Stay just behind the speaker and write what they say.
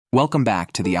Welcome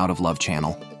back to the Out of Love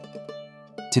channel.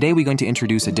 Today we're going to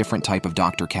introduce a different type of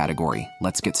doctor category.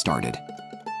 Let's get started.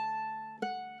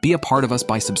 Be a part of us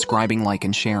by subscribing, like,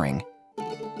 and sharing.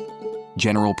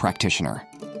 General practitioner.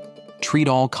 Treat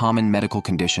all common medical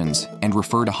conditions and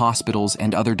refer to hospitals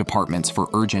and other departments for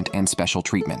urgent and special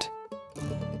treatment.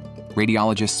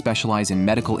 Radiologists specialize in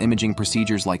medical imaging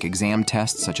procedures like exam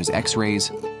tests such as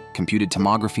X-rays, computed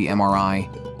tomography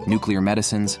MRI, nuclear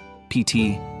medicines,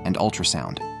 PT, and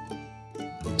ultrasound.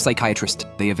 Psychiatrist.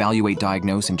 They evaluate,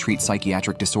 diagnose, and treat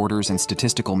psychiatric disorders and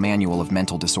statistical manual of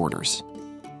mental disorders.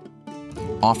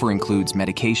 Offer includes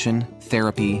medication,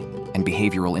 therapy, and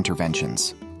behavioral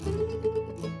interventions.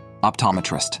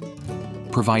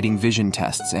 Optometrist. Providing vision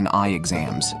tests and eye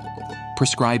exams.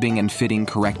 Prescribing and fitting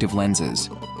corrective lenses.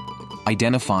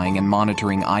 Identifying and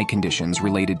monitoring eye conditions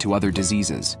related to other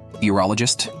diseases.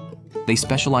 Urologist. They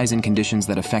specialize in conditions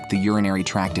that affect the urinary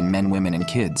tract in men, women, and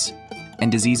kids,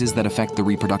 and diseases that affect the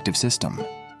reproductive system.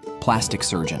 Plastic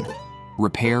surgeon.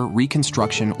 Repair,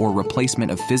 reconstruction, or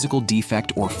replacement of physical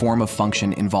defect or form of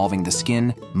function involving the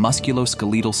skin,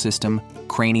 musculoskeletal system,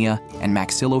 crania, and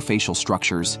maxillofacial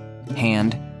structures,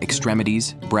 hand,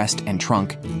 extremities, breast and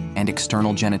trunk, and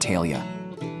external genitalia.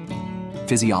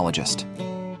 Physiologist.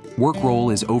 Work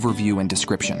role is overview and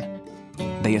description.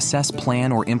 They assess,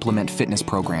 plan, or implement fitness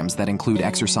programs that include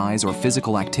exercise or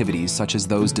physical activities such as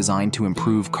those designed to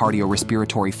improve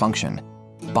cardiorespiratory function,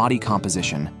 body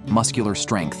composition, muscular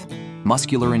strength,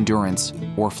 muscular endurance,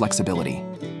 or flexibility.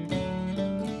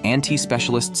 ENT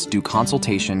specialists do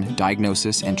consultation,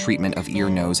 diagnosis, and treatment of ear,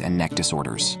 nose, and neck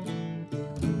disorders.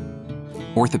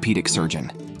 Orthopedic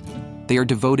surgeon. They are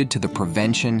devoted to the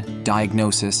prevention,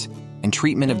 diagnosis, and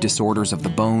treatment of disorders of the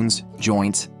bones,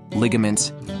 joints,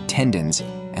 ligaments, tendons,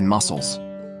 and muscles.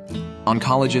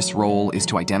 Oncologist's role is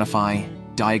to identify,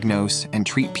 diagnose, and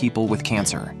treat people with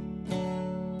cancer.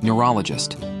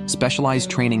 Neurologist. Specialized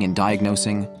training in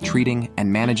diagnosing, treating,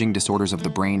 and managing disorders of the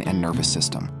brain and nervous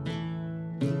system.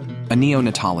 A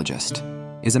neonatologist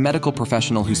is a medical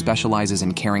professional who specializes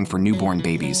in caring for newborn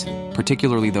babies,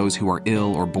 particularly those who are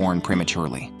ill or born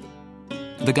prematurely.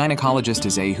 The gynecologist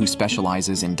is who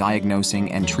specializes in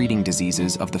diagnosing and treating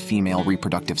diseases of the female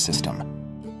reproductive system.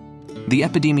 The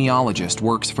epidemiologist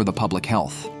works for the public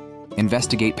health,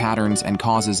 investigate patterns and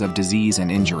causes of disease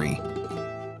and injury.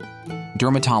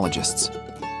 Dermatologists.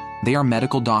 They are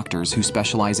medical doctors who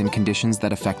specialize in conditions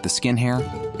that affect the skin, hair,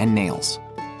 and nails.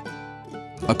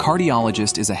 A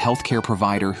cardiologist is a healthcare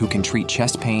provider who can treat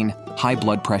chest pain, high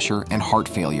blood pressure, and heart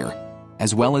failure,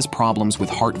 as well as problems with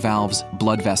heart valves,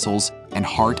 blood vessels, and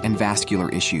heart and vascular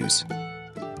issues.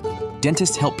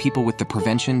 Dentists help people with the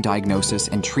prevention, diagnosis,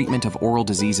 and treatment of oral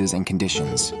diseases and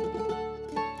conditions.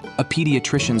 A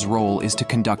pediatrician's role is to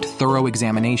conduct thorough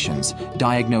examinations,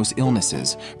 diagnose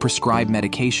illnesses, prescribe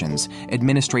medications,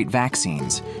 administrate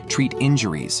vaccines, treat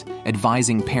injuries,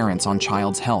 advising parents on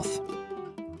child's health.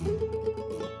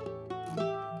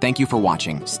 Thank you for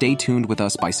watching. Stay tuned with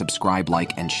us by subscribe,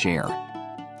 like, and share.